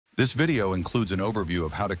This video includes an overview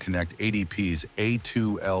of how to connect ADP's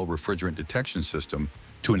A2L refrigerant detection system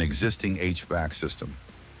to an existing HVAC system.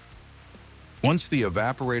 Once the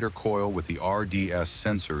evaporator coil with the RDS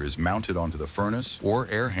sensor is mounted onto the furnace or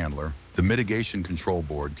air handler, the mitigation control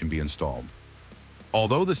board can be installed.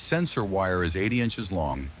 Although the sensor wire is 80 inches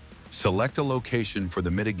long, select a location for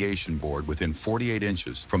the mitigation board within 48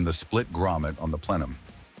 inches from the split grommet on the plenum.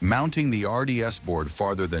 Mounting the RDS board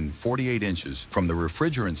farther than 48 inches from the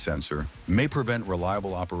refrigerant sensor may prevent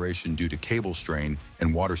reliable operation due to cable strain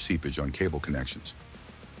and water seepage on cable connections.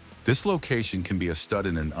 This location can be a stud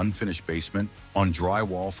in an unfinished basement, on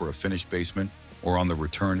drywall for a finished basement, or on the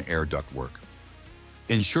return air ductwork.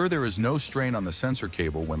 Ensure there is no strain on the sensor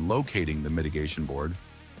cable when locating the mitigation board,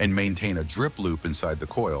 and maintain a drip loop inside the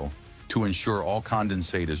coil to ensure all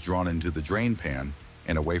condensate is drawn into the drain pan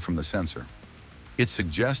and away from the sensor. It's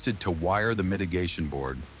suggested to wire the mitigation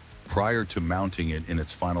board prior to mounting it in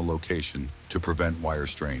its final location to prevent wire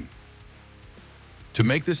strain. To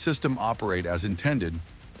make this system operate as intended,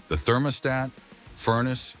 the thermostat,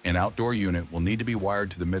 furnace, and outdoor unit will need to be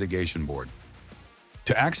wired to the mitigation board.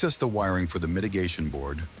 To access the wiring for the mitigation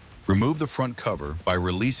board, remove the front cover by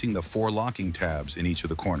releasing the 4 locking tabs in each of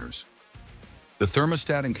the corners. The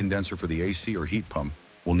thermostat and condenser for the AC or heat pump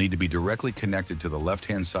will need to be directly connected to the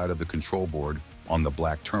left-hand side of the control board on the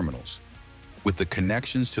black terminals, with the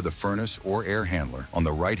connections to the furnace or air handler on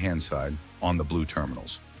the right-hand side on the blue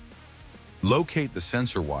terminals. Locate the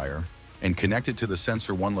sensor wire and connect it to the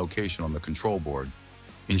sensor 1 location on the control board,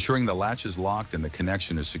 ensuring the latch is locked and the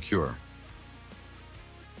connection is secure.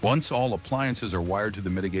 Once all appliances are wired to the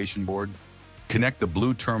mitigation board, connect the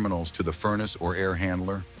blue terminals to the furnace or air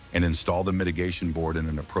handler and install the mitigation board in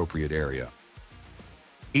an appropriate area.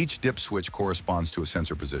 Each dip switch corresponds to a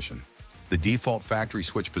sensor position. The default factory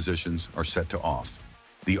switch positions are set to off.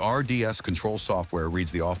 The RDS control software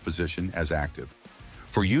reads the off position as active.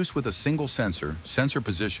 For use with a single sensor, sensor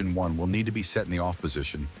position 1 will need to be set in the off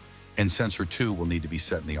position, and sensor 2 will need to be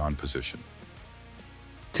set in the on position.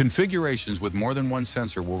 Configurations with more than one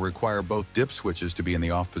sensor will require both dip switches to be in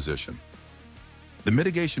the off position. The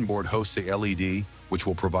mitigation board hosts a LED, which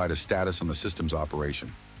will provide a status on the system's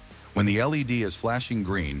operation. When the LED is flashing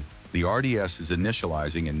green, the RDS is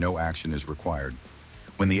initializing and no action is required.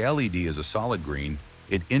 When the LED is a solid green,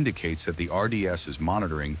 it indicates that the RDS is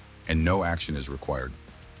monitoring and no action is required.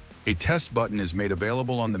 A test button is made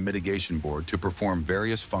available on the mitigation board to perform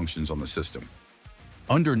various functions on the system.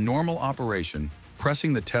 Under normal operation,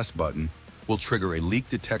 pressing the test button will trigger a leak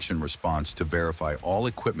detection response to verify all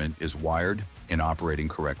equipment is wired and operating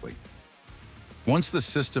correctly. Once the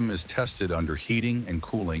system is tested under heating and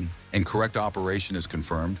cooling and correct operation is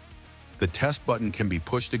confirmed, the test button can be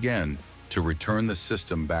pushed again to return the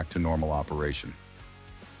system back to normal operation.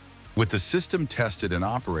 With the system tested and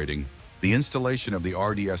operating, the installation of the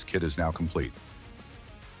RDS kit is now complete.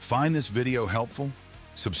 Find this video helpful?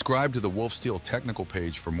 Subscribe to the Wolf Steel technical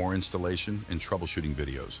page for more installation and troubleshooting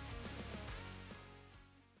videos.